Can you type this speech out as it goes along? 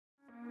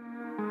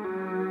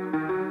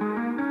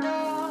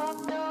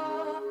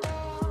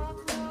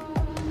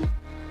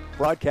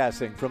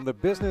Broadcasting from the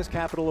business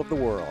capital of the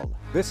world,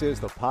 this is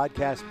the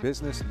Podcast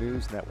Business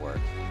News Network.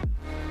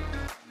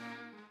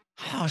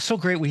 Oh, so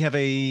great. We have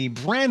a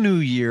brand new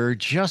year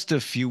just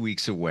a few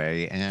weeks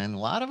away. And a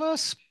lot of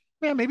us,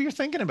 maybe you're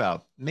thinking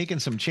about making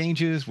some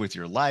changes with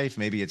your life.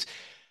 Maybe it's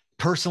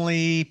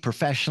personally,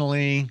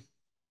 professionally.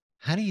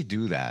 How do you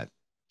do that?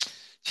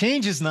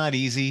 Change is not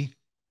easy.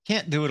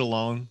 Can't do it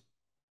alone.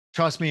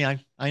 Trust me,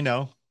 I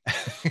know.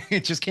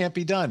 It just can't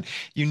be done.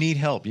 You need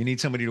help. You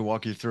need somebody to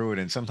walk you through it.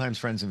 And sometimes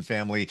friends and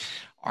family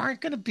aren't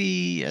going to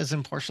be as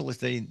impartial as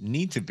they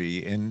need to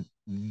be. And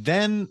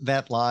then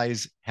that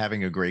lies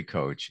having a great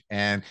coach.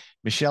 And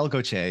Michelle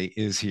Gauthier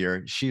is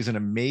here. She's an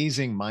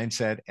amazing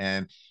mindset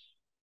and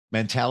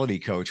mentality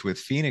coach with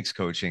Phoenix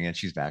Coaching, and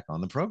she's back on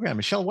the program.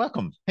 Michelle,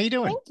 welcome. How you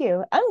doing? Thank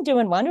you. I'm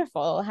doing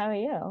wonderful. How are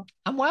you?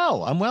 I'm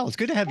well. I'm well. It's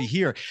good to have you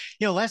here.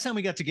 You know, last time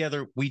we got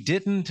together, we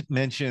didn't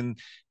mention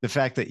the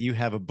fact that you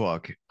have a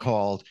book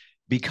called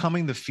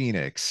Becoming the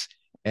Phoenix,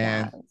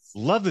 and Yes.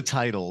 love the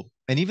title,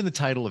 and even the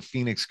title of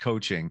Phoenix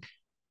Coaching.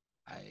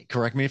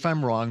 Correct me if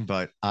I'm wrong,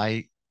 but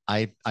I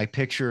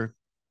picture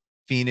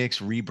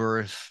Phoenix,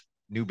 rebirth,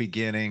 new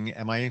beginning.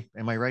 Am I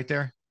right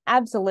there?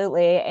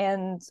 Absolutely.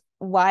 And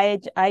why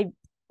I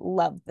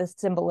love the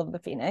symbol of the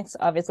phoenix.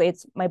 Obviously,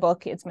 it's my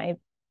book, it's my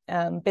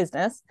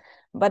business,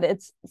 but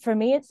it's for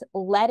me, it's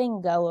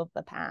letting go of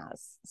the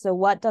past. So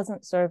what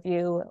doesn't serve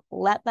you,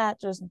 let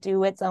that just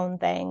do its own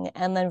thing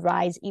and then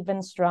rise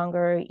even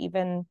stronger,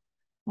 even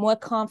more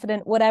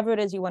confident, whatever it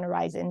is you want to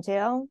rise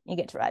into, you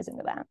get to rise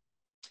into that.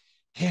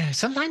 Yeah,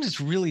 sometimes it's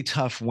really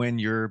tough when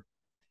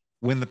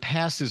the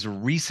past is a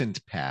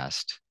recent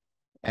past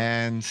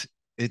and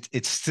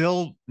it's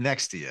still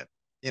next to you.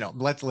 You know,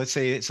 let's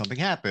say something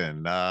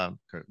happened,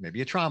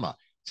 maybe a trauma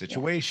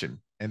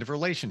situation, end of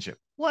relationship,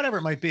 whatever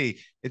it might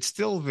be. It's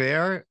still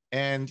there,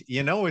 and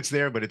you know it's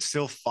there, but it's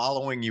still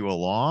following you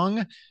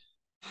along.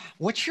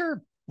 What's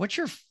your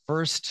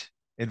first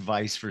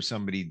advice for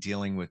somebody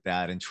dealing with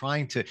that and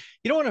trying to,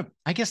 you don't want to,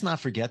 I guess, not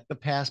forget the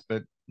past,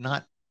 but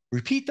not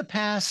repeat the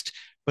past,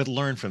 but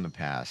learn from the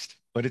past,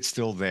 but it's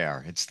still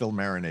there. It's still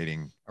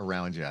marinating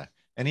around you.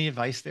 Any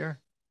advice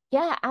there?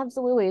 Yeah,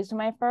 absolutely. So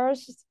my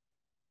first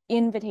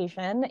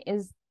invitation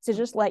is to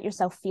just let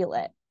yourself feel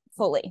it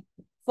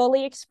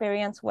fully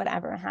experience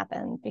whatever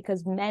happened,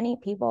 because many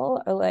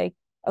people are like,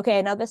 okay,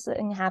 I know this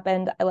thing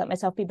happened, I let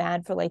myself be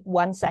bad for like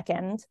 1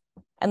 second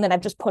and then I've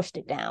just pushed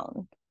it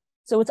down.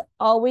 So it's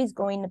always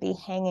going to be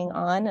hanging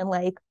on and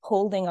like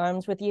holding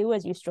arms with you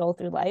as you stroll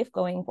through life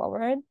going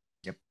forward.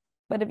 Yep.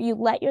 But if you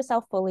let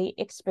yourself fully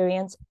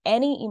experience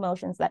any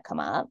emotions that come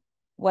up,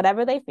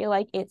 whatever they feel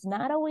like, it's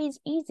not always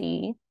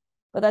easy,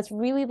 but that's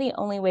really the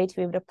only way to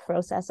be able to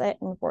process it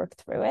and work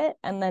through it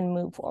and then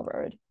move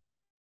forward.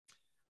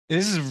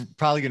 This is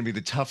probably going to be the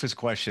toughest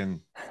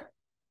question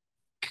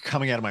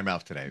coming out of my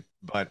mouth today,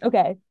 but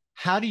Okay.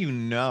 how do you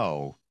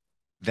know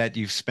that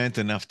you've spent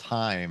enough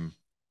time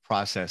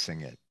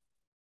processing it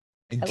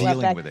and I love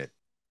dealing that. with it?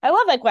 I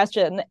love that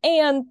question.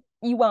 And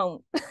you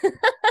won't.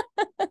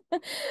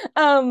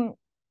 um,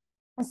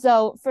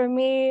 so for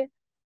me,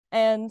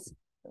 and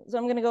so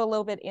I'm going to go a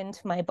little bit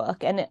into my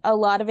book, and a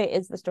lot of it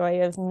is the story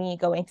of me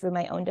going through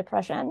my own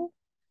depression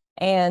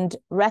and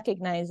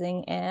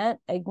recognizing it,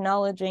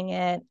 acknowledging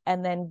it,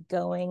 and then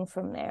going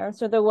from there.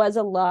 So there was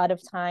a lot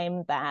of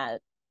time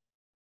that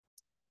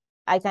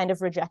I kind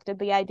of rejected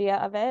the idea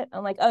of it.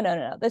 I'm like, oh,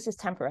 no, this is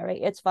temporary.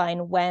 It's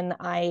fine. When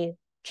I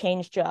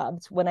change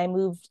jobs, when I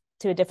moved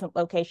to a different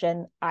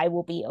location, I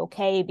will be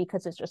okay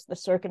because it's just the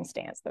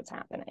circumstance that's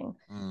happening.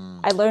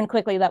 I learned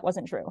quickly that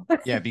wasn't true.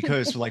 Yeah,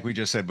 because like we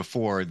just said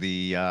before,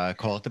 the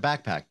call it the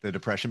backpack, the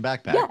depression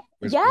backpack Yeah.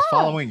 was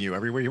following you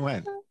everywhere you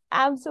went.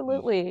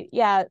 Absolutely.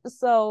 Yeah.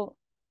 So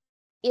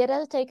it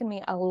has taken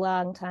me a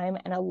long time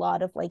and a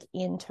lot of like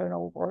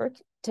internal work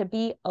to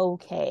be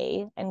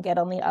okay and get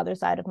on the other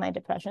side of my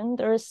depression.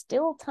 There are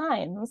still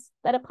times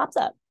that it pops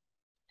up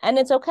and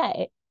it's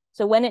okay.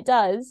 So when it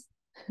does,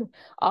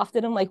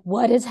 often I'm like,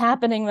 what is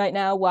happening right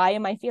now? Why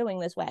am I feeling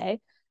this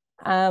way?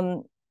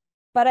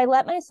 But I've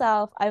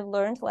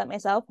learned to let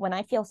myself, when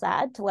I feel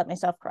sad, to let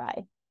myself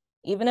cry,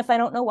 even if I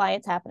don't know why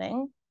it's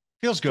happening.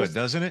 Feels good,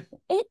 doesn't it?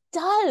 It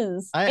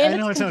does. I And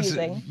know it's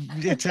confusing.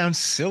 it sounds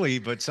silly,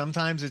 but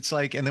sometimes it's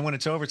like, and then when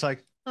it's over, it's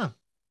like, oh,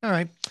 all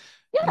right,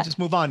 Yeah, just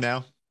move on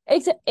now.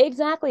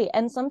 exactly.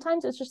 And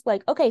sometimes it's just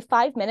like, okay,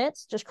 5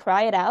 minutes, just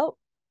cry it out,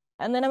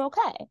 and then I'm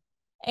okay.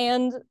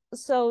 And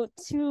so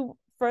to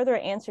further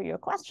answer your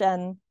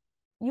question,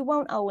 you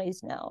won't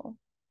always know.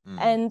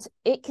 And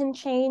it can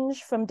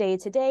change from day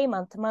to day,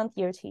 month to month,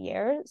 year to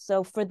year.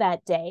 So for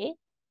that day,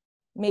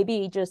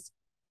 maybe just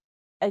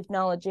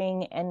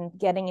acknowledging and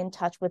getting in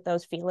touch with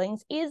those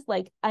feelings is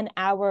like an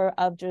hour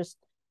of just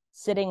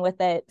sitting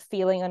with it,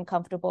 feeling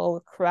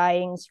uncomfortable,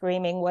 crying,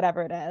 screaming,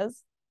 whatever it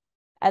is.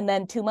 And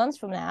then 2 months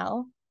from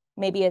now,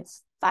 maybe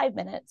it's 5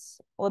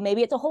 minutes, or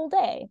maybe it's a whole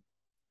day.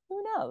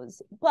 Who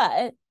knows?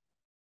 But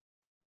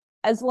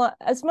as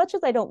much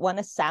as I don't want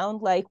to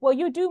sound like, well,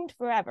 you're doomed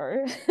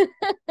forever,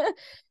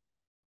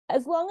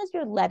 as long as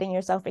you're letting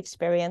yourself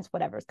experience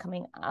whatever's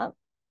coming up,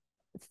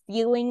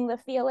 feeling the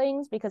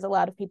feelings, because a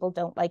lot of people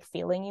don't like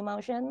feeling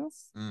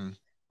emotions,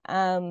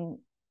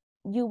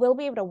 you will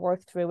be able to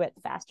work through it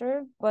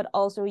faster, but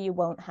also you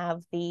won't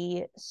have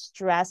the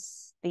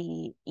stress,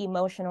 the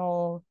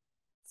emotional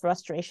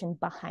frustration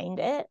behind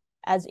it,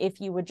 as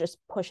if you were just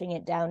pushing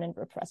it down and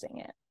repressing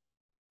it.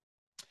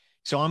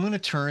 So I'm going to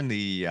turn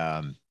the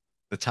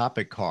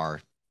topic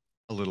car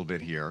a little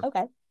bit here,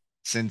 Okay.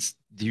 since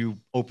you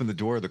opened the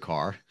door of the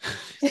car.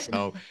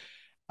 So,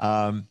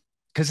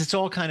 because it's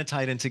all kind of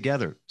tied in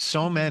together.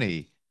 So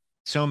many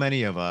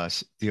of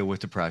us deal with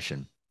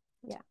depression.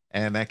 Yeah.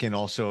 And that can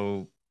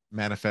also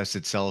manifest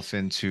itself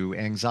into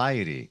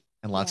anxiety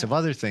and lots of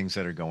other things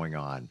that are going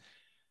on.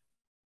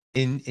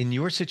 In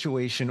your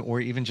situation,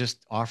 or even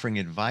just offering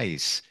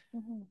advice,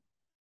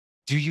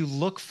 do you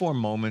look for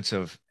moments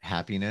of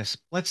happiness?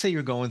 Let's say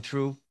you're going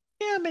through,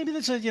 yeah, maybe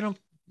that's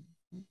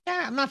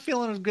I'm not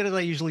feeling as good as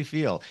I usually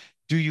feel.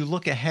 Do you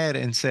look ahead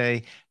and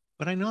say,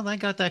 but I know that I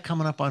got that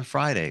coming up on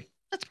Friday.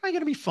 That's probably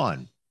going to be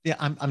fun. Yeah,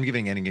 I'm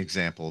giving any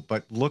example,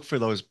 but look for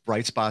those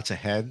bright spots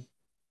ahead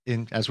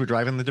as we're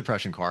driving the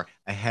depression car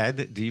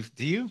ahead. Do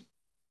you?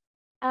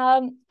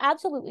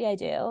 Absolutely I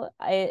do.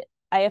 I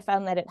have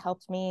found that it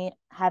helps me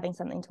having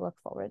something to look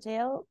forward to.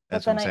 But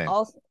That's what then I'm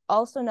I saying.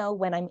 also know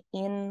when I'm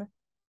in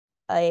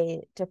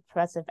a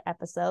depressive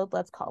episode,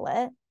 let's call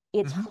it,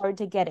 it's hard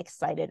to get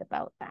excited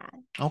about that.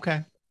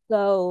 Okay.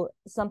 So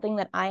something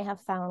that I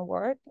have found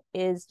work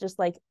is just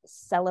like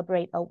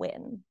celebrate a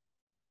win.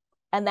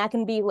 And that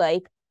can be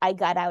like, I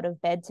got out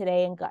of bed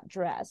today and got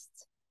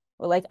dressed,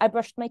 or like I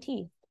brushed my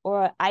teeth,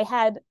 or I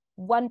had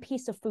one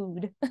piece of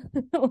food,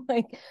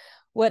 like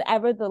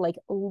whatever the like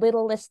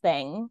littlest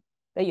thing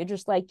that you're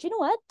just like, do you know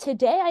what?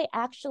 Today I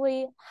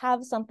actually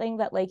have something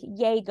that like,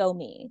 yay, go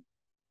me.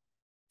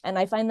 And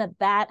I find that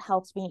that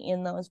helps me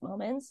in those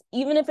moments,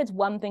 even if it's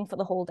one thing for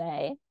the whole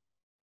day.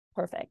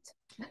 Perfect.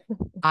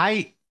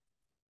 I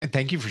And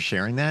thank you for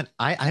sharing that.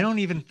 I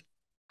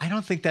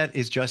don't think that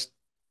is just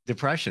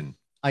depression.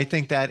 I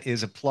think that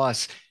is a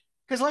plus.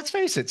 Because let's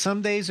face it,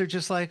 some days are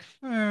just like,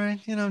 all right,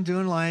 I'm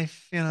doing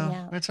life,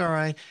 Yeah. it's all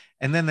right.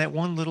 And then that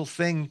one little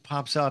thing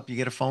pops up, you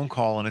get a phone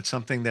call, and it's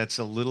something that's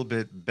a little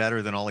bit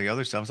better than all the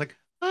other stuff. It's like,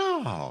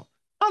 oh,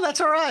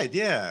 that's all right.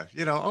 Yeah.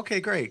 Okay,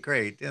 great,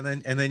 great. And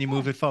then you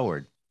move it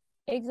forward.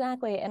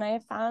 Exactly. And I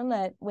have found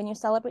that when you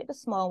celebrate the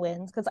small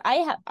wins, because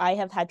I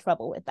have had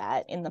trouble with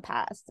that in the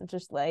past. It's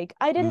just like,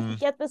 I didn't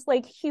get this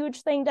like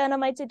huge thing done on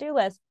my to-do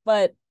list,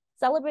 but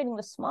celebrating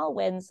the small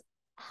wins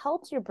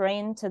helps your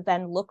brain to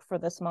then look for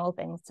the small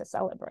things to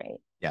celebrate.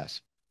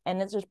 Yes.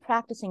 And it's just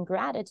practicing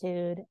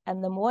gratitude.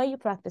 And the more you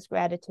practice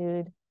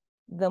gratitude,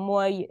 the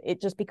more it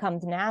just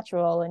becomes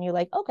natural. And you're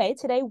like, okay,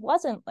 today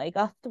wasn't like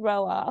a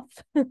throw off.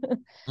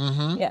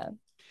 Yeah.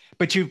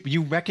 But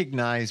you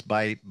recognize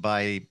by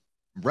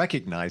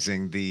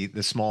recognizing the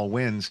small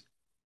wins,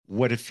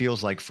 what it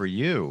feels like for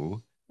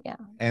you. Yeah.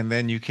 And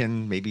then you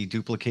can maybe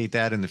duplicate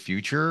that in the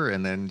future.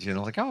 And then,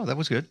 like, oh, that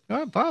was good.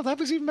 Oh, that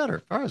was even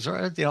better. Oh,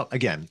 sorry.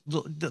 Again,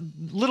 the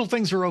little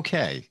things are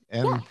okay.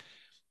 Yeah. And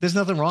there's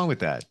nothing wrong with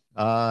that.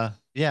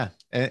 Yeah.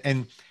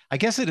 And I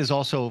guess it is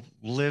also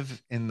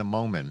live in the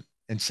moment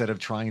instead of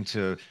trying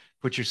to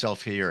put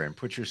yourself here and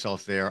put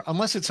yourself there,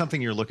 unless it's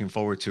something you're looking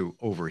forward to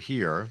over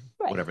here,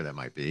 Right. whatever that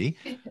might be.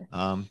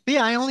 But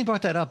yeah, I only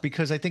brought that up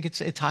because I think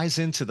it ties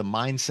into the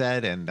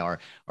mindset and our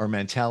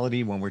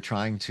mentality when we're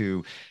trying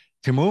to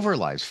move our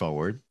lives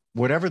forward,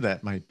 whatever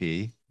that might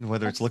be,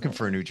 whether it's looking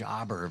for a Absolutely. new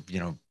job or,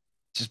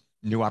 just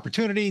new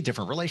opportunity,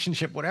 different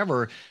relationship,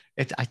 whatever.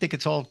 I think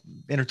it's all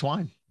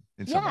intertwined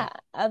in some way. Yeah,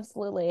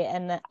 absolutely.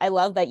 And I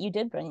love that you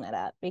did bring that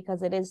up,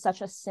 because it is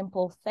such a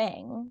simple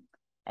thing.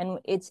 And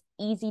it's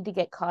easy to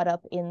get caught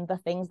up in the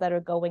things that are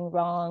going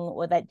wrong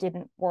or that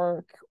didn't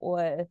work,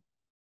 or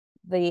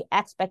the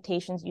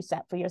expectations you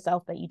set for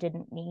yourself that you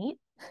didn't meet.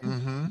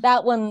 Mm-hmm.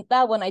 That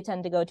one I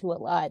tend to go to a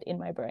lot in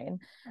my brain.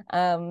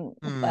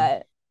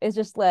 But it's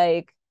just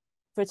like,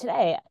 for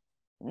today,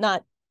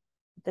 not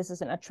this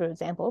isn't a true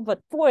example, but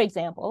for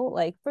example,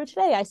 like for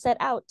today, I set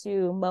out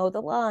to mow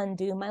the lawn,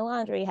 do my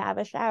laundry, have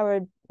a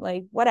shower,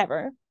 like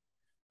whatever.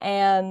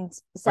 And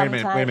Wait a minute, wait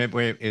a sometimes, minute,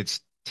 wait.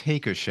 It's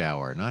take a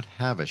shower, not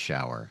have a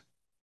shower.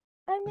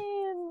 I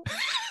mean,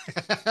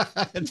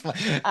 It's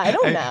fine. I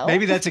don't know.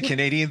 Maybe that's a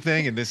Canadian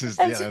thing, and this is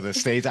It's the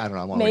States. I don't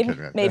know. I'm only maybe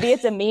kidding. maybe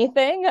it's a me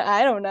thing.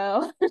 I don't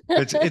know.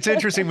 It's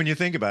interesting when you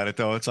think about it,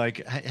 though. It's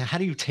like, how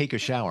do you take a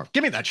shower?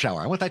 Give me that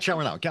shower. I want that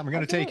shower now. I'm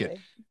going to take it.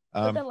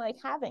 Absolutely. But then like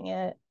having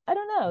it, I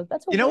don't know.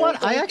 That's a You know weird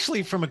what? I like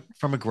actually, from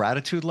a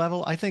gratitude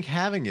level, I think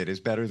having it is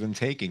better than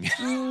taking it.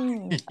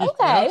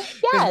 okay.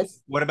 Because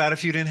Yes. what about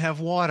if you didn't have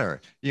water?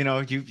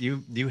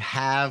 You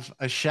have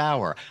a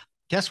shower.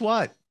 Guess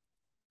what?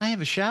 I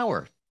have a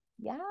shower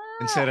Yeah.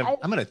 instead of I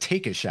I'm going to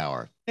take a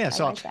shower. Yeah. I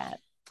So like that.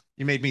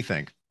 you made me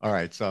think. All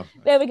right. So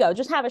There we go.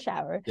 Just have a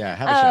shower. yeah,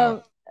 have a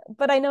shower.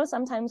 But I know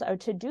sometimes our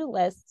to-do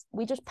lists,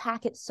 we just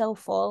pack it so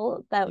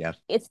full that Yeah.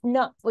 it's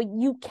not like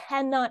you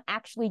cannot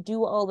actually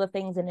do all the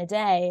things in a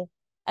day.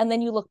 And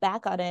then you look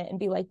back on it and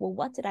be like, well,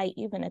 what did I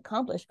even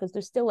accomplish? Because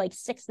there's still like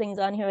 6 things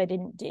on here I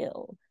didn't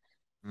do.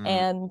 Mm.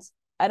 And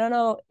I don't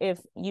know if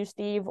you,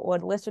 Steve, or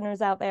the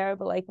listeners out there,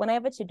 but like when I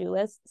have a to-do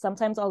list,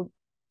 sometimes I'll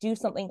do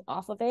something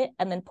off of it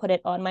and then put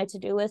it on my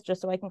to-do list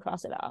just so I can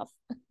cross it off.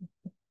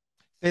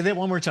 Say that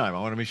one more time. I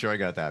want to make sure I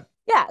got that.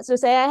 Yeah. So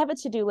say I have a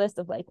to-do list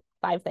of like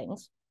 5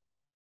 things.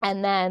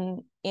 And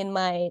then in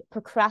my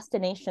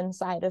procrastination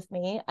side of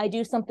me, I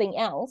do something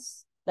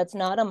else that's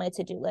not on my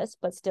to-do list,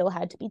 but still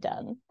had to be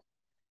done.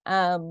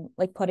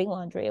 Like putting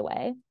laundry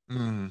away.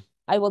 Mm.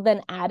 I will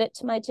then add it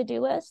to my to-do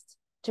list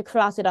to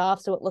cross it off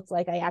so it looks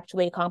like I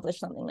actually accomplished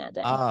something that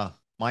day.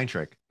 Mind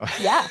trick.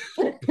 Yeah.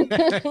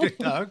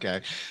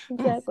 Okay.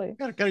 Exactly.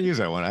 Gotta use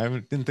that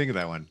one. Didn't think of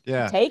that one.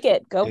 Yeah. Take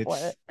it. Go for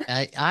it.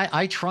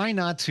 I try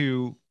not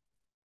to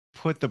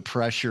put the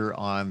pressure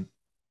on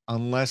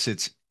unless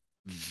it's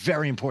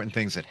very important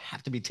things that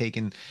have to be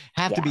taken,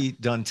 have to be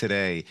done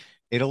today.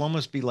 It'll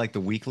almost be like the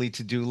weekly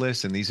to-do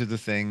list, and these are the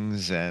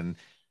things. And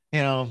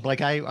like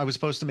I was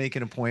supposed to make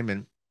an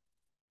appointment,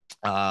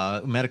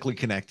 medically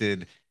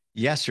connected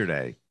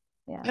yesterday,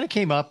 Yeah. and it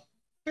came up,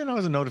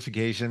 as a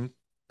notification.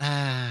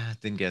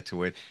 Didn't get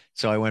to it.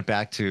 So I went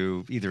back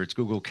to either it's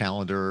Google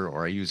Calendar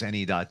or I use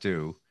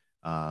any.do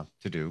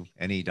to do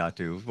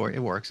any.do. Or it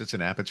works. It's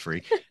an app. It's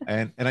free.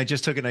 And I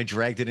just took it and I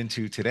dragged it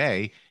into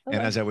today. Okay.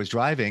 And as I was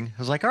driving, I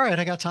was like, all right,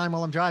 I got time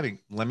while I'm driving.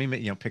 Let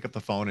me, pick up the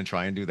phone and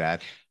try and do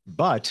that.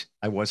 But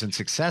I wasn't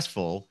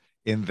successful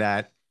in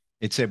that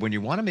it said, when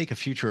you want to make a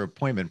future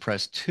appointment,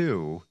 press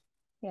 2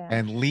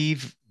 and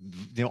leave,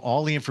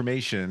 all the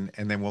information,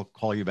 and then we'll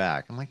call you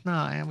back. I'm like, no,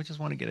 I just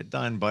want to get it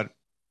done, but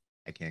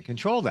I can't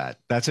control that.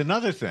 That's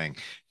another thing.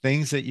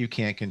 Things that you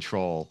can't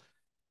control.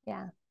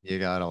 Yeah. You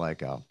gotta let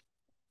go.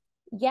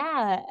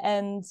 Yeah,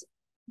 and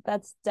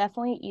that's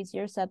definitely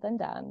easier said than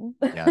done.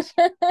 Yes.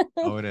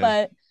 Oh, it is.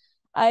 But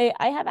I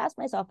have asked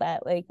myself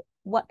that, like,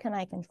 what can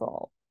I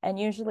control? And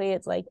usually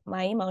it's like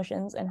my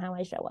emotions and how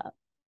I show up.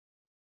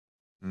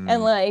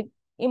 And like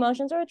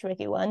emotions are a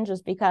tricky one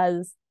just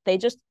because they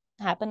just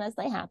happen as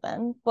they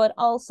happen. But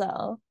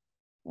also,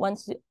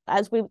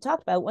 as we've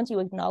talked about, once you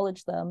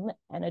acknowledge them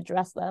and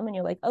address them and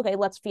you're like, okay,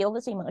 let's feel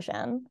this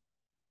emotion,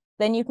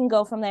 then you can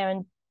go from there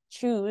and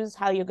choose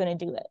how you're going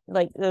to do it.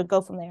 Like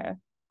go from there,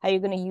 how you're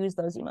going to use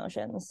those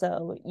emotions.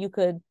 So you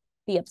could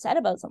be upset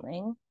about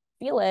something,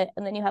 feel it,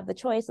 and then you have the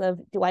choice of,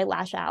 do I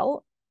lash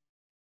out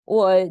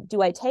or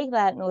do I take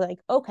that and like,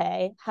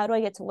 okay, how do I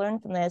get to learn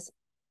from this?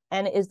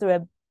 And is there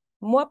a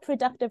more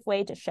productive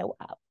way to show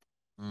up?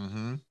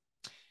 Mm-hmm.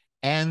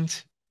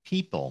 And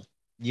people,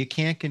 you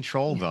can't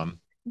control them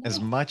as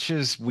much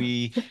as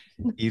we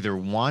either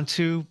want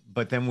to,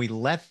 but then we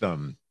let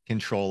them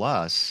control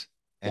us.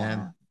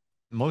 And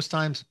most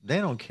times they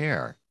don't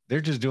care.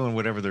 They're just doing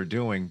whatever they're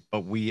doing,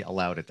 but we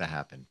allowed it to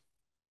happen.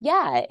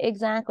 Yeah,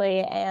 exactly.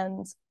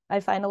 And I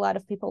find a lot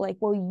of people like,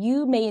 well,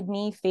 you made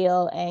me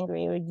feel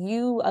angry or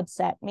you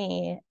upset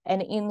me.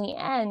 And in the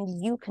end,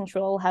 you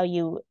control how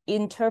you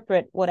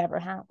interpret whatever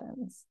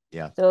happens.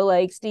 Yeah. So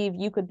like, Steve,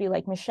 you could be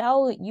like,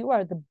 Michelle, you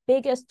are the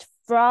biggest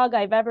frog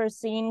I've ever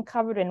seen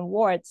covered in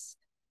warts.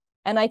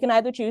 And I can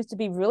either choose to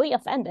be really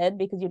offended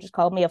because you just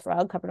called me a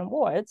frog covered in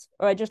warts,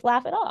 or I just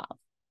laugh it off.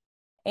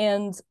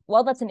 And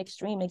while that's an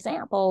extreme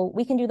example,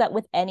 we can do that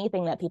with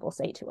anything that people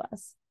say to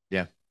us.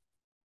 Yeah.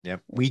 Yeah.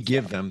 We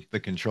give them the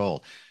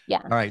control.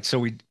 Yeah. All right. So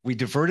we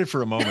diverted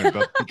for a moment,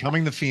 but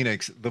Becoming the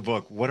Phoenix, the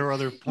book, what are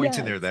other points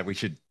in there that we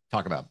should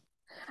talk about?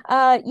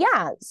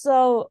 Yeah.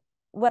 So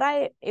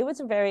it was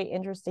a very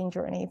interesting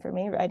journey for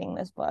me writing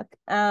this book.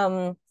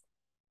 But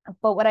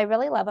what I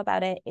really love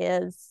about it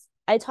is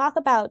I talk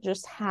about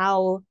just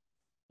how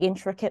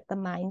intricate the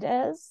mind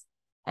is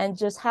and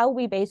just how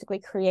we basically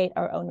create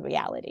our own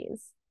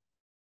realities.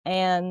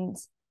 And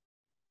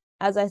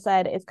as I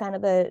said, it's kind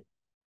of the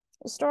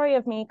story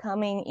of me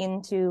coming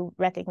into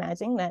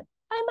recognizing that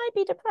I might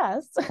be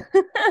depressed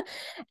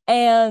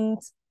and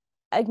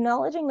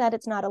acknowledging that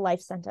it's not a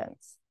life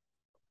sentence.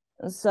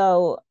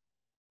 So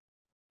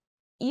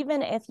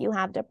even if you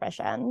have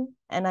depression,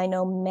 and I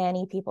know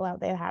many people out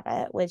there have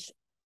it, which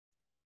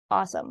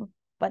awesome,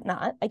 but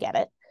not, I get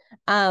it.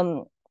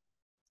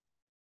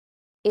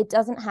 It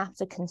doesn't have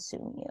to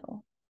consume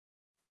you.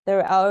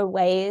 There are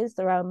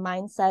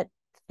mindset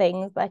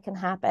things that can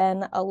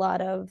happen, a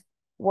lot of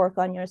work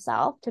on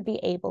yourself to be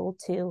able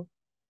to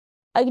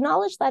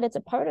acknowledge that it's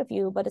a part of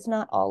you, but it's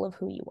not all of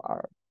who you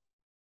are.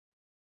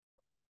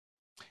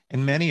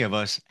 And many of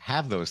us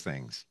have those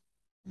things,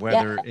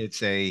 whether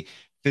it's a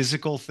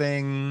physical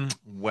thing,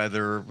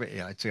 whether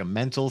it's a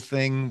mental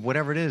thing,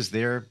 whatever it is,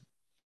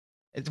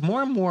 it's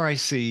more and more I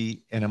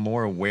see and I'm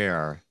more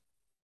aware.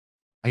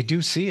 I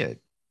do see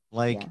it.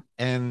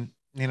 And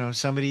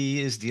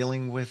somebody is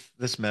dealing with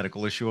this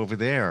medical issue over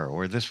there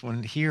or this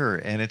one here.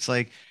 And it's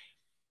like,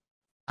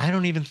 I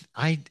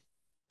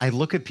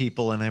look at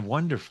people and I'm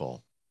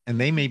wonderful. And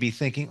they may be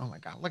thinking, oh my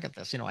God, look at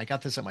this. I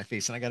got this on my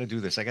face and I got to do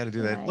this. I got to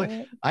do that. Right.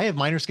 Look, I have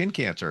minor skin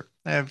cancer.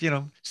 I have,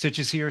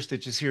 stitches here,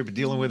 been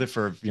dealing with it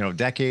for,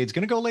 decades.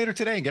 Going to go later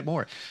today and get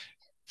more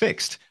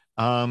fixed.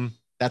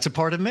 That's a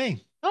part of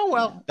me. Oh, Yeah.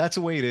 well, that's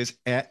the way it is.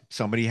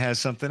 Somebody has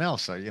something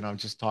else.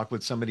 Just talked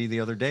with somebody the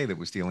other day that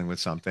was dealing with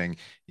something,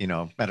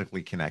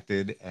 medically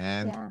connected.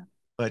 Yeah.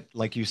 But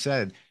like you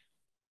said,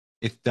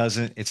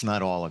 it's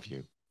not all of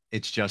you.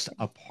 It's just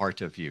a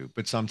part of you.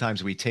 But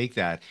sometimes we take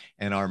that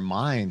and our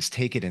minds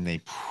take it and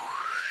they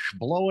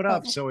blow it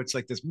up. Oh, So it's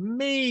like this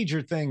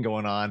major thing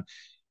going on.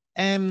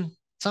 And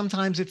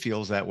sometimes it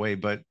feels that way,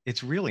 but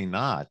it's really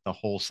not the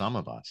whole sum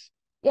of us.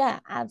 yeah,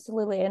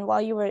 absolutely. And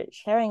while you were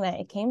sharing that,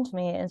 it came to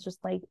me. It's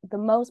just like the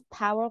most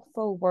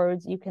powerful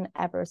words you can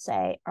ever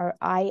say are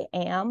I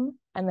am,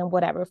 and then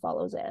whatever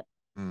follows it.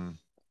 Mm.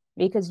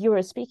 Because you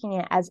were speaking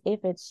it as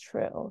if it's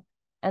true.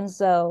 And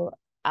so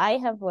I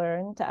have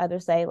learned to either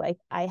say, like,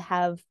 I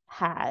have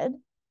had,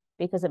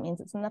 because it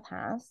means it's in the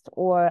past,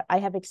 or I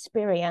have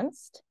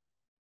experienced,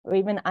 or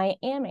even I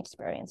am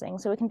experiencing.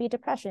 So it can be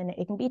depression,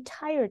 it can be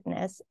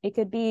tiredness, it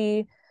could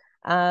be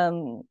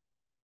um,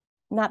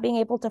 not being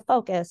able to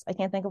focus. I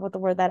can't think of what the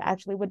word that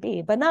actually would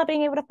be, but not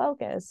being able to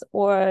focus,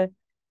 or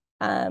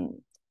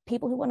um,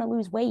 people who want to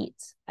lose weight.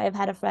 I've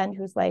had a friend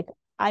who's like,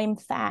 I'm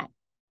fat.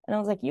 And I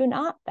was like, you're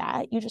not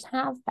fat, you just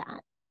have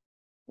fat.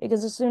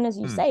 Because as soon as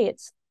you Hmm. say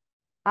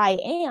I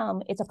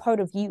am, it's a part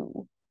of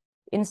you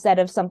instead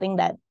of something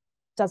that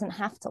doesn't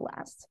have to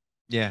last.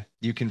 Yeah,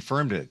 you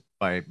confirmed it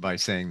by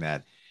saying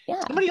that.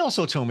 Yeah. Somebody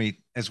also told me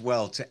as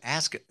well to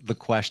ask the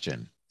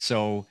question.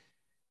 So,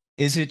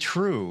 is it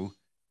true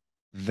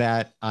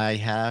that I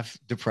have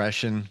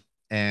depression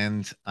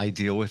and I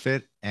deal with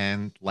it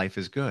and life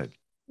is good?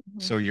 Mm-hmm.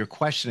 So you're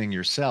questioning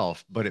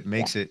yourself, but it Yeah.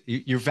 makes it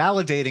you're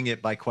validating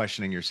it by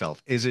questioning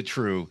yourself. Is it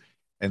true?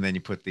 And then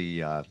you put the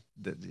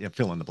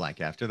fill in the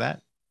blank after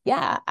that.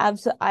 Yeah.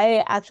 Absolutely.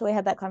 I actually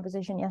had that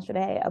conversation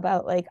yesterday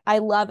about like, I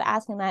love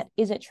asking that,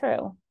 is it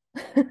true?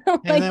 Isn't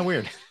Like, that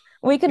weird?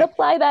 we can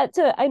apply that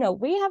to, I know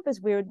we have this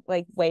weird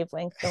like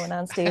wavelength going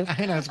on, Steve.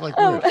 I know it's like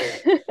Um,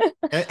 weird.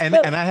 And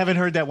but I haven't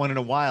heard that one in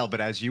a while,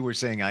 but as you were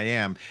saying, I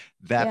am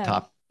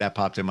yeah. that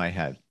popped in my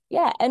head.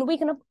 Yeah. And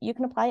you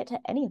can apply it to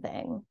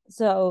anything.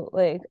 So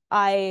like,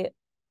 I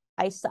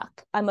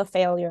suck. I'm a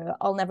failure.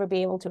 I'll never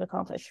be able to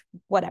accomplish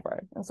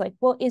whatever. It's like,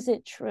 well, is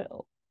it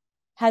true?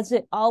 Has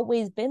it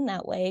always been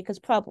that way? Because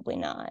probably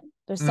not.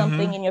 There's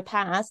something Hmm. in your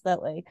past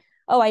that, like,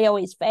 oh, I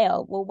always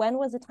fail. Well, when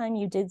was the time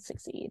you did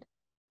succeed?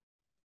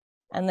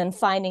 And then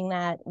finding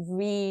that,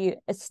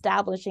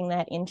 re-establishing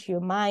that into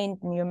your mind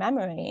and your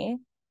memory,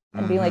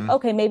 and being like, Hmm.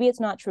 okay, maybe it's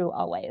not true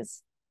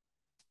always.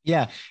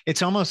 Yeah,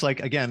 it's almost like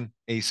again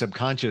a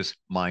subconscious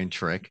mind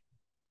trick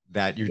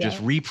that you're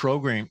just Yeah.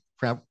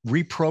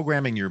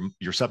 reprogramming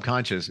your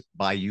subconscious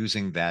by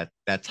using that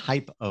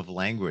type of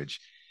language.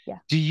 Yeah.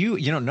 Do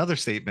another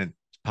statement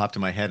popped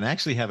in my head, and I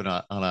actually have it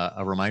on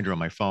a reminder on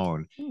my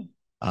phone. Mm.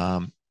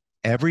 Um,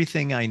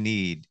 Everything I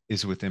need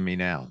is within me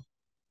now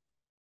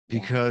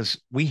Yeah.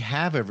 because we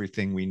have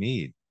everything we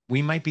need.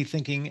 We might be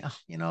thinking,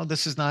 "Oh,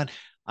 this is not,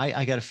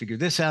 I got to figure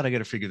this out. I got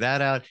to figure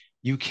that out.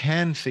 You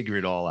can figure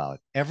it all out.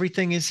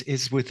 Everything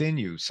is within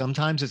you.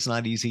 Sometimes it's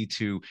not easy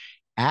to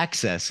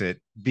access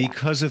it Yeah.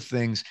 because of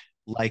things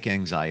like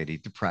anxiety,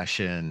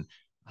 depression,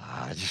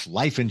 just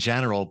life in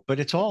general, but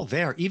it's all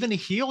there. Even to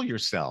heal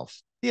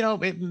yourself,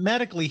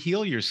 medically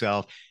heal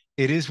yourself,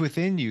 it is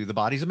within you. The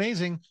body's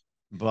amazing.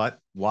 But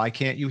why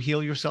can't you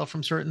heal yourself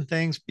from certain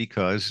things?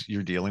 Because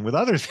you're dealing with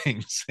other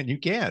things and you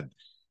can,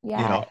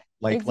 Yeah.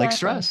 like Exactly.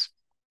 stress.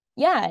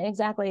 Yeah,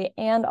 exactly.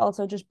 And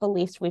also just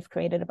beliefs we've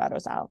created about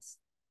ourselves.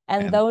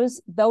 And And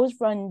those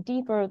run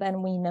deeper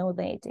than we know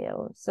they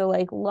do. So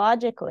like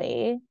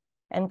logically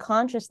and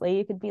consciously,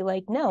 you could be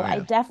like, no, oh I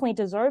yeah. definitely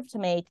deserve to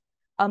make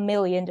 $1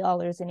 million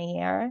in a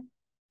year.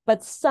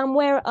 But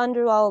somewhere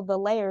under all of the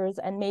layers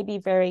and maybe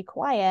very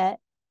quiet,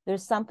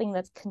 there's something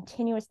that's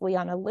continuously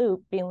on a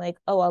loop being like,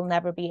 oh, I'll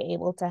never be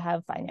able to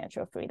have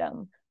financial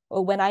freedom.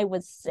 Or when I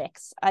was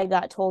 6, I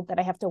got told that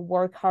I have to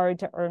work hard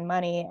to earn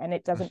money and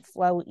it doesn't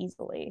flow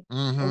easily,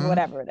 or Hmm.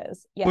 whatever it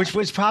is. Yeah, Which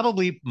was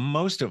probably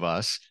most of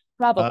us.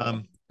 probably.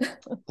 Um,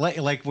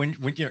 like when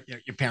your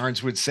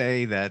parents would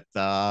say that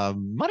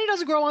money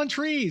doesn't grow on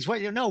trees.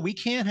 What no, we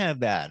can't have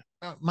that.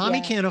 Mommy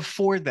Yeah. can't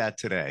afford that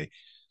today.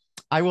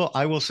 I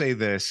will say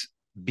this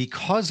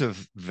because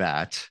of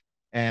that,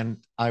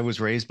 and I was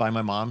raised by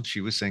my mom.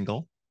 She was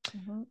single.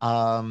 Mm-hmm.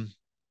 Um,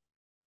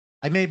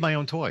 I made my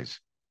own toys.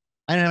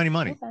 I didn't have any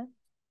money. Okay.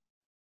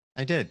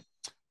 I did.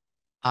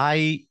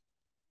 I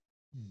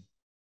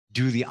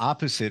do the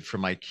opposite for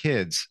my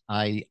kids.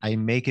 I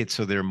make it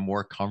so they're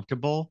more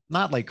comfortable,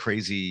 not like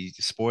crazy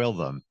spoil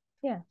them,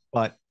 Yeah.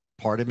 but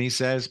part of me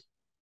says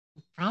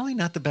probably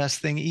not the best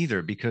thing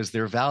either because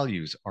their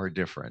values are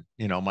different.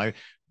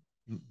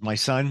 My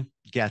son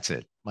gets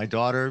it. My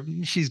daughter,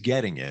 she's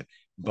getting it.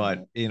 But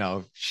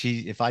Right.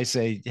 if I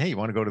say, "Hey, you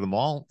want to go to the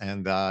mall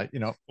and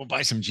we'll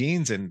buy some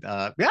jeans and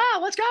yeah,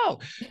 let's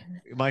go,"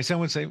 my son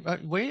would say,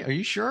 "Wait, are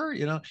you sure?"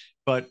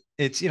 But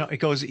it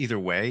goes either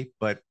way.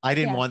 But I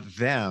didn't Yeah. want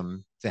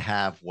them to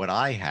have what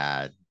I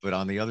had. But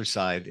on the other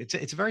side,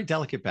 it's a very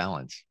delicate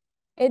balance.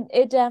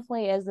 It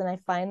definitely is. And I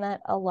find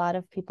that a lot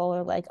of people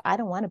are like, I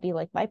don't want to be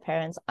like my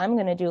parents. I'm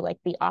going to do like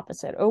the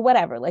opposite or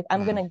whatever. Like,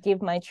 I'm going to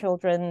give my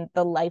children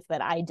the life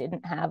that I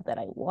didn't have that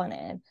I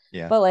wanted.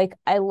 Yeah. But like,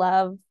 I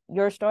love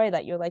your story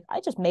that you're like, I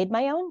just made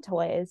my own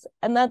toys.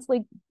 And that's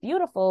like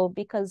beautiful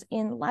because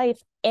in life,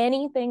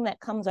 anything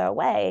that comes our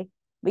way,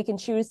 we can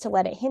choose to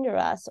let it hinder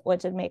us or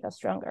to make us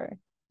stronger.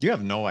 You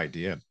have no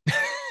idea.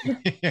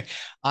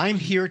 I'm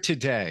here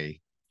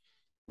today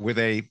with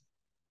a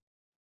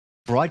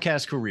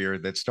broadcast career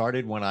that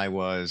started when I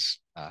was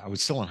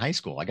still in high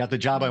school. I got the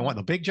job I want,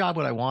 the big job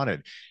what I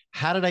wanted.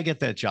 How did I get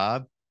that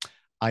job?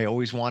 I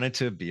always wanted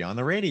to be on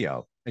the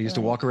radio. I used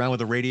to walk around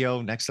with a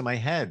radio next to my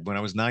head when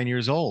I was 9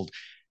 years old.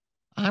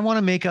 I want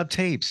to make up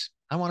tapes.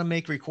 I want to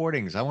make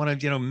recordings. I want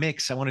to,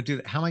 mix. I want to do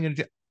that. How am I going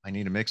to do? I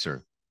need a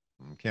mixer.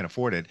 Can't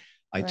afford it.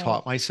 I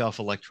taught myself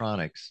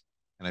electronics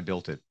and I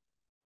built it.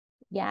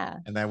 Yeah.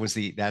 And that was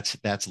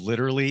that's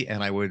literally,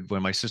 and I would,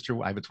 when my sister,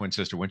 I have a twin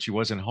sister, when she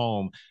wasn't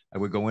home, I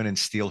would go in and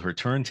steal her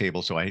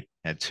turntable. So I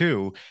had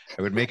two.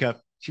 I would make up,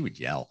 she would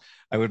yell.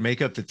 I would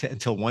make up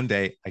until one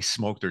day I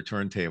smoked her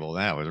turntable.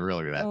 That was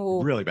really bad,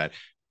 really bad.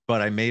 But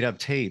I made up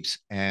tapes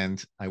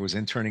and I was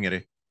interning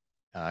at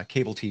a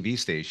cable TV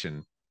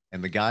station.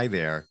 And the guy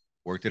there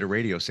worked at a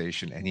radio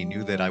station and he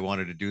knew that I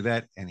wanted to do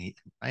that. And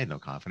I had no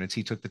confidence.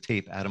 He took the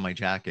tape out of my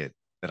jacket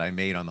that I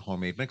made on the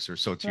homemade mixer.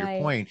 So to your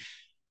point,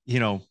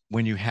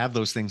 when you have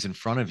those things in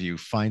front of you,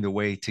 find a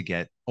way to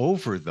get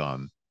over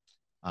them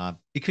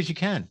because you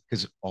can,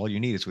 because all you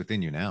need is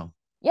within you now.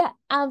 Yeah,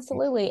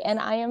 absolutely. And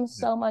I am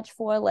so much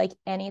for like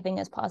anything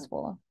is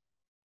possible.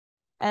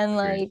 And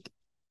like,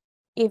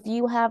 if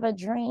you have a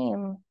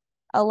dream,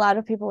 a lot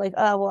of people are like,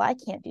 oh, well, I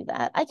can't do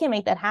that. I can't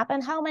make that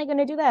happen. How am I going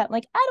to do that? I'm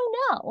like, I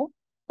don't know,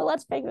 but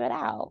let's figure it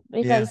out.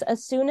 Because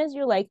as soon as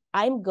you're like,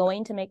 I'm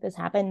going to make this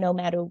happen no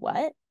matter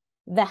what,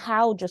 the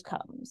how just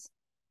comes.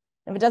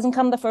 If it doesn't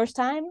come the first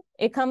time,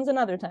 it comes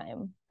another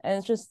time. And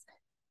it's just,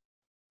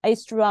 I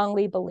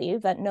strongly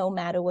believe that no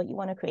matter what you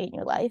want to create in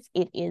your life,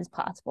 it is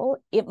possible.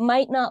 It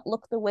might not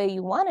look the way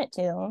you want it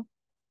to,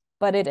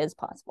 but it is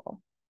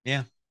possible.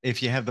 Yeah.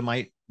 If you have the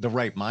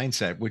right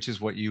mindset, which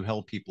is what you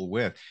help people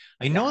with.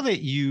 I know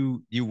that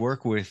you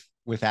work with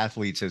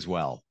athletes as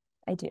well.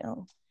 I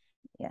do.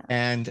 Yeah.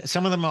 And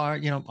some of them are,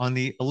 on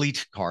the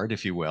elite card,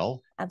 if you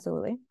will.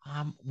 Absolutely.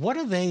 What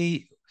do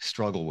they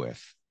struggle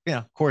with?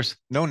 Of course,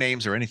 no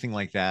names or anything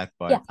like that,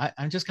 but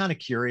I'm just kind of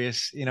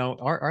curious,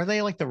 are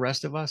they like the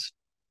rest of us?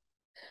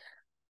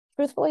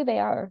 Truthfully, they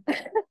are.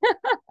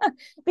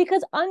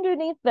 Because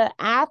underneath the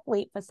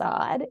athlete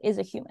facade is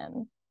a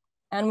human,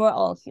 and we're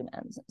all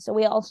humans. So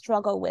we all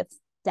struggle with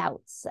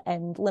doubts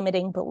and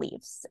limiting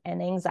beliefs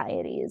and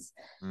anxieties.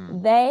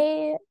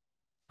 They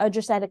are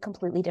just at a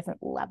completely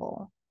different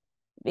level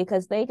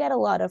because they get a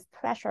lot of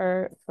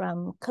pressure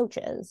from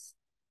coaches,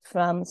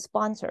 from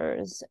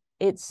sponsors.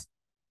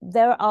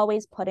 They're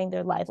always putting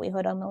their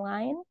livelihood on the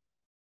line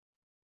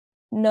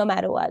no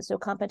matter what. So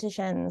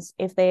competitions,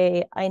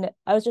 I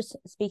was just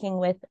speaking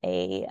with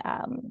a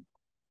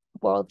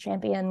world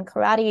champion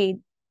karate,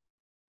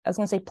 I was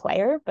going to say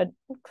player, but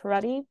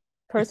karate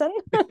person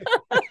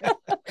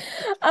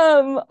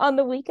on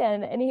the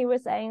weekend. And he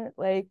was saying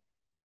like,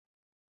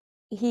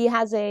 he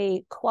has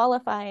a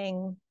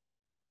qualifying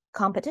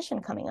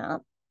competition coming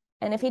up.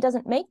 And if he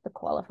doesn't make the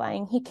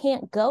qualifying, he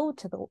can't go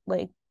to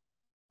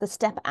the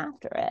step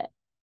after it.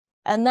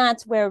 And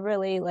that's where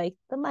really like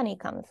the money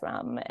comes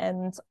from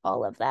and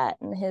all of that.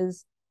 And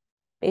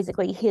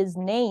basically his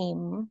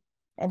name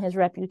and his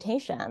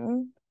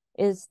reputation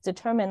is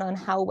determined on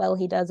how well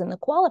he does in the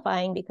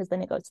qualifying, because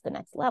then it goes to the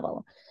next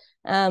level.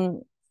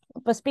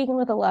 But speaking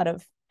with a lot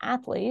of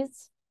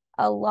athletes,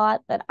 a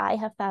lot that I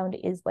have found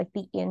is like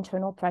the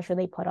internal pressure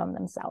they put on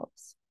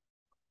themselves.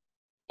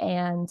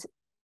 And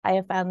I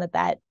have found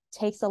that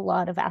takes a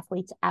lot of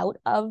athletes out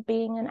of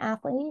being an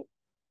athlete,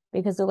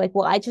 because they're like,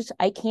 well, I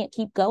can't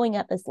keep going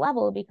at this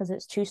level because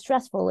it's too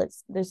stressful.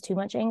 There's too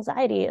much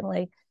anxiety. And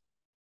like,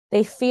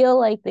 they feel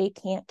like they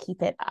can't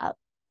keep it up,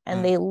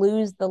 and they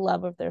lose the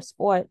love of their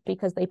sport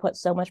because they put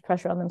so much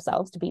pressure on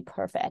themselves to be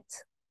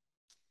perfect.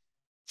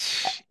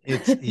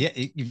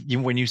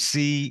 When you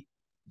see,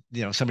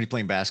 somebody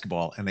playing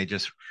basketball and they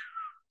just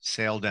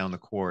sail down the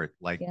court,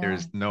 like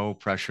there's no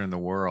pressure in the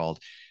world.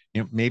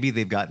 Maybe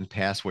they've gotten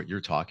past what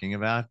you're talking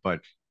about,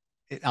 but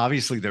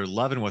obviously they're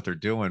loving what they're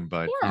doing.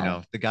 But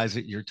the guys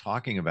that you're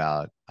talking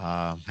about,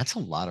 that's a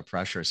lot of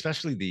pressure,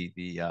 especially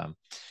the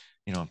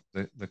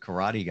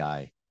karate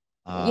guy.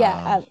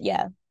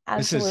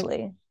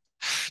 Absolutely.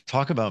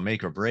 Talk about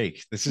make or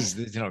break. This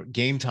is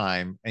game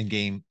time and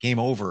game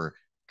over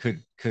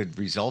could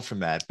result from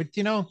that. But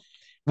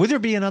would there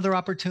be another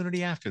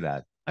opportunity after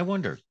that? I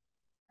wonder.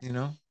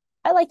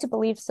 I like to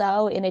believe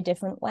so, in a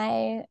different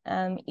way.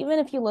 Even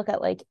if you look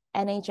at like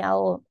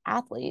NHL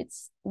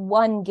athletes,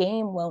 one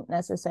game won't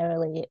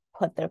necessarily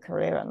put their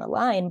career on the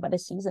line, but a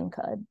season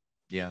could.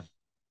 Yeah.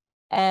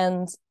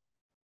 And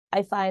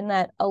I find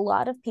that a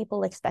lot of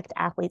people expect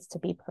athletes to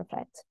be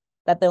perfect,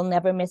 that they'll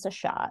never miss a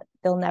shot.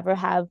 They'll never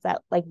have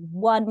that like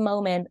one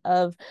moment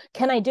of,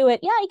 can I do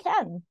it? Yeah, I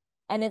can.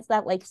 And it's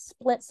that like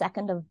split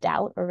second of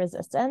doubt or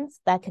resistance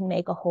that can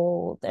make a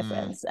whole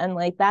difference. And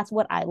like, that's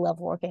what I love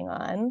working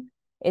on.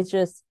 It's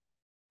just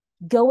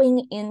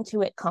going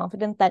into it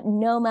confident that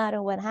no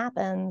matter what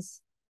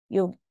happens,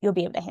 you'll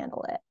be able to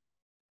handle it.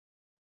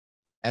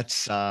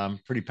 That's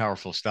pretty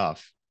powerful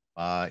stuff.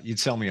 You'd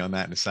sell me on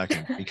that in a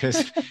second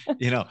because,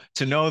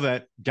 to know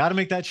that got to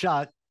make that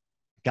shot,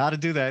 got to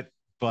do that.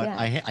 But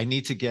I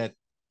need to get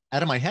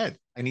out of my head.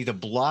 I need to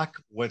block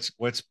what's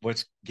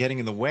getting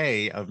in the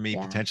way of me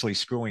potentially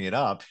screwing it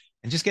up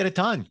and just get it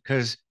done.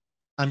 Because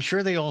I'm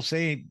sure they all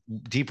say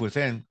deep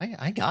within,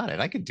 I got it.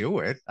 I could do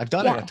it. I've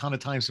done it a ton of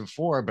times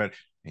before, but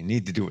I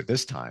need to do it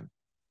this time.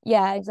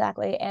 Yeah,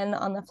 exactly. And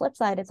on the flip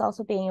side, it's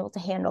also being able to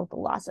handle the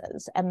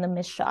losses and the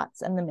missed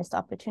shots and the missed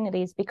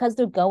opportunities, because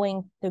they're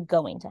going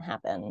to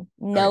happen.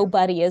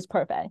 Nobody is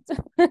perfect.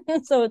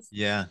 So it's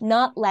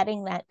not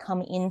letting that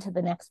come into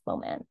the next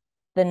moment,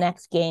 the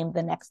next game,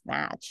 the next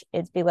match.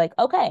 It's be like,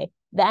 okay,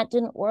 that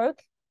didn't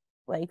work.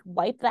 Like,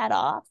 wipe that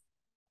off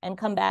and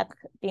come back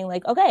being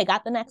like, okay, I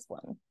got the next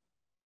one.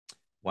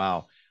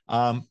 Wow.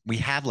 We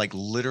have like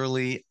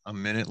literally a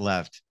minute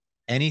left.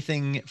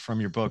 Anything from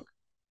your book?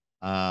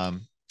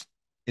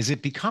 Is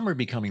it Become or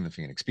Becoming the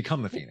Phoenix?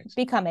 Become the Phoenix.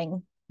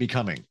 Becoming.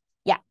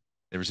 Yeah.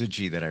 There was a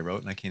G that I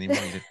wrote and I can't even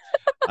read it.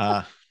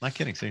 Not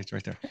kidding. See, it's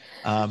right there.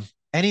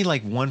 Any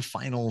like one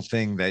final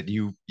thing that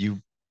you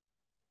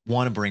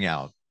want to bring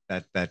out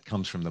that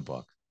comes from the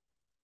book?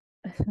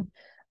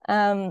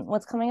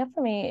 What's coming up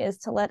for me is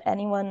to let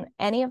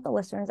any of the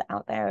listeners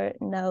out there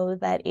know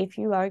that if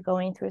you are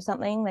going through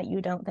something that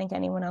you don't think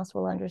anyone else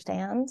will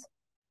understand,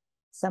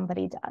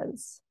 somebody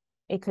does.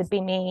 It could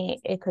be me.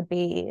 It could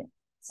be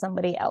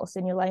somebody else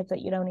in your life that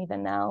you don't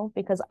even know.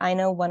 Because I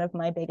know one of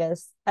my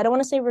biggest, I don't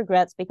want to say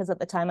regrets, because at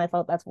the time I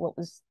felt that's what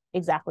was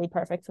exactly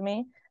perfect for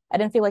me. I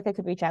didn't feel like I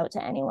could reach out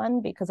to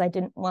anyone because I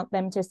didn't want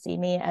them to see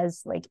me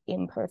as like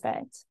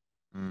imperfect.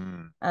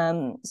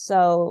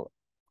 So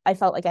I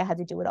felt like I had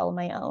to do it all on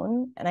my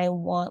own. And I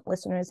want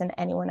listeners and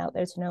anyone out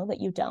there to know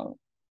that you don't.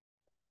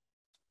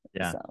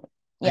 Yeah. So,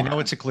 I know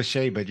it's a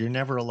cliche, but you're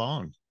never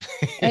alone.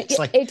 It's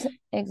like,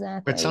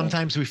 exactly. But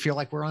sometimes we feel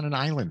like we're on an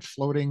island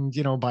floating,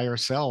 by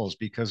ourselves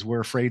because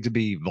we're afraid to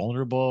be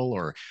vulnerable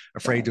or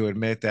afraid to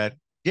admit that,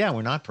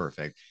 we're not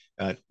perfect.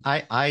 I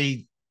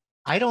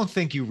don't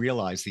think you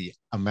realize the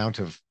amount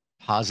of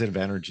positive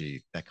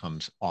energy that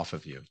comes off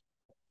of you.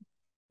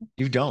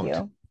 You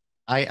don't.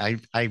 I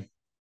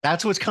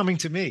that's what's coming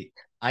to me.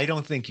 I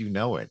don't think you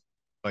know it,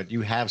 but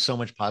you have so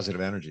much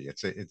positive energy.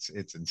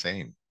 It's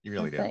insane. You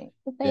really do. Thank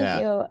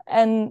you.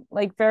 And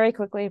like, very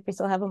quickly, if we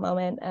still have a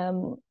moment,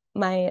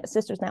 my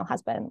sister's now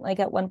husband, like,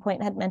 at one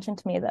point had mentioned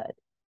to me that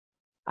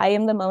I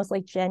am the most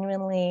like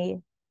genuinely,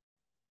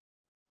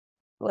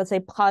 let's say,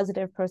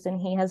 positive person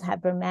he has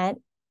ever met,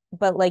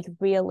 but like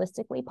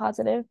realistically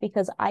positive,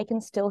 because I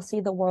can still see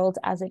the world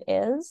as it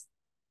is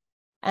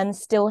and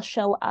still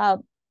show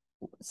up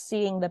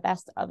seeing the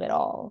best of it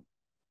all.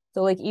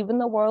 So like, even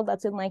the world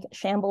that's in like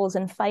shambles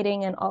and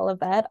fighting and all of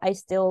that, I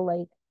still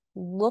like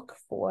look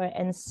for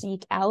and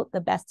seek out the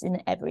best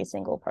in every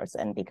single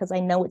person, because I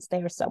know it's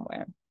there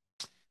somewhere.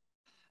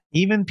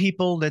 Even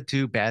people that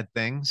do bad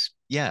things,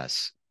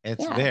 yes,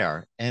 it's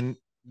there. And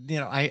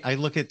I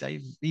look at, I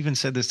even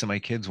said this to my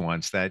kids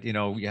once, that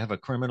you have a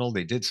criminal,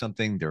 they did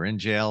something, they're in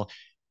jail.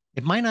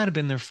 It might not have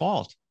been their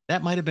fault.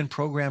 That might have been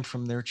programmed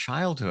from their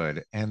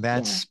childhood, and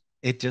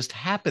it just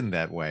happened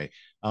that way.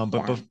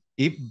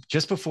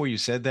 Just before you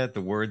said that,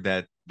 the word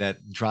that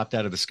dropped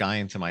out of the sky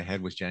into my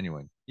head was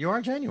genuine. You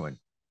are genuine.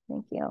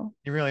 Thank you.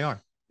 You really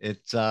are.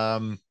 It's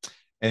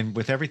and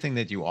with everything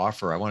that you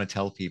offer, I want to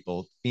tell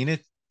people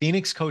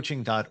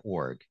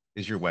phoenixcoaching.org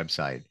is your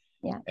website.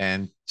 Yeah.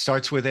 And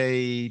starts with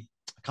a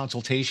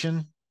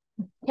consultation.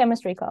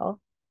 Chemistry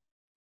call.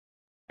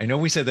 I know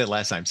we said that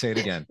last time. Say it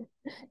again.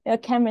 A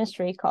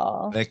chemistry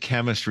call. A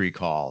chemistry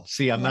call.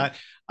 See,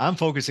 I'm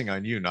focusing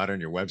on you, not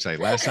on your website.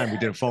 Last time we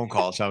did a phone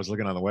call, so I was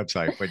looking on the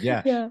website. But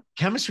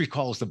chemistry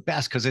call is the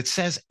best because it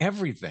says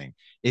everything.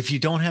 If you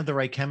don't have the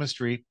right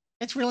chemistry,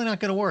 it's really not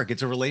going to work.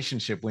 It's a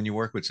relationship when you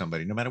work with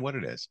somebody, no matter what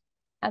it is.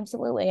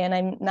 Absolutely. And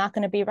I'm not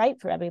going to be right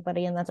for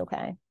everybody, and that's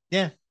okay.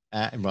 Yeah.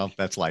 Well,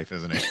 that's life,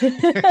 isn't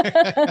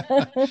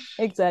it?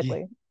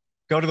 Exactly.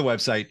 Go to the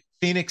website,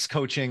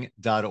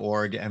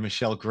 phoenixcoaching.org. And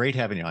Michelle, great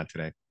having you on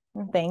today.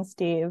 Thanks,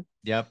 Steve.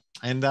 Yep.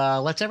 And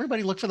let's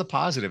everybody look for the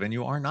positive, and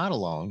you are not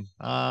alone.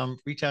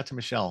 Reach out to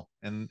Michelle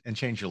and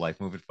change your life,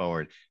 move it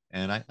forward.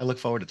 And I look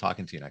forward to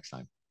talking to you next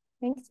time.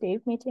 Thanks, Steve.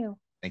 Me too.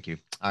 Thank you.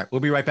 All right.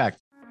 We'll be right back.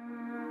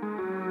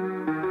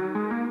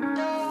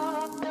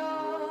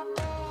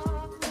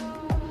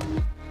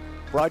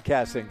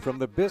 Broadcasting from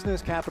the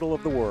business capital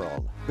of the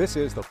world, this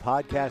is the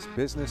Podcast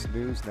Business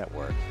News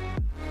Network.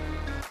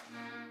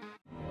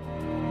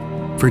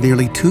 For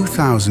nearly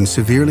 2,000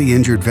 severely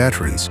injured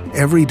veterans,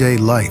 everyday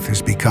life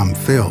has become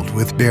filled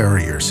with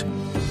barriers.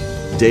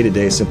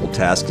 Day-to-day simple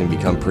tasks can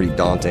become pretty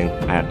daunting.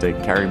 I have to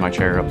carry my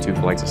chair up 2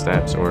 flights of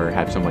steps or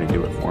have somebody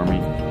do it for me.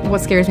 What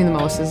scares me the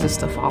most is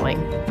just the falling.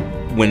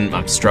 When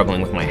I'm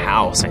struggling with my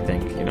house, I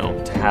think,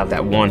 to have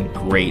that one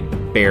great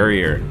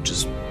barrier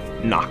just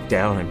knocked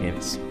down, I mean,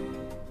 it's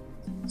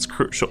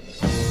crucial.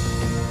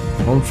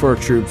 Home for Our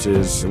Troops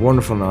is a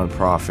wonderful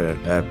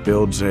nonprofit that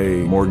builds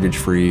a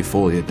mortgage-free,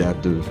 fully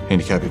adaptive,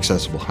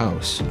 handicap-accessible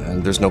house.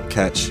 And there's no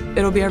catch.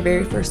 It'll be our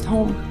very first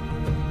home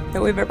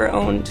that we've ever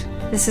owned.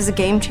 This is a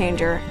game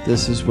changer.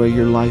 This is where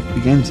your life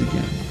begins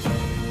again.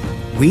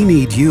 We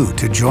need you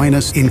to join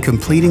us in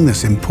completing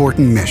this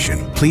important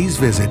mission. Please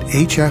visit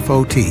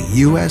hfotusa.org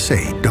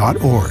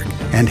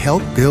and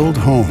help build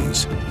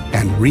homes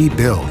and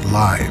rebuild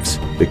lives.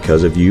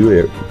 Because of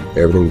you,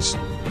 everything's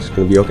going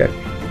to be okay.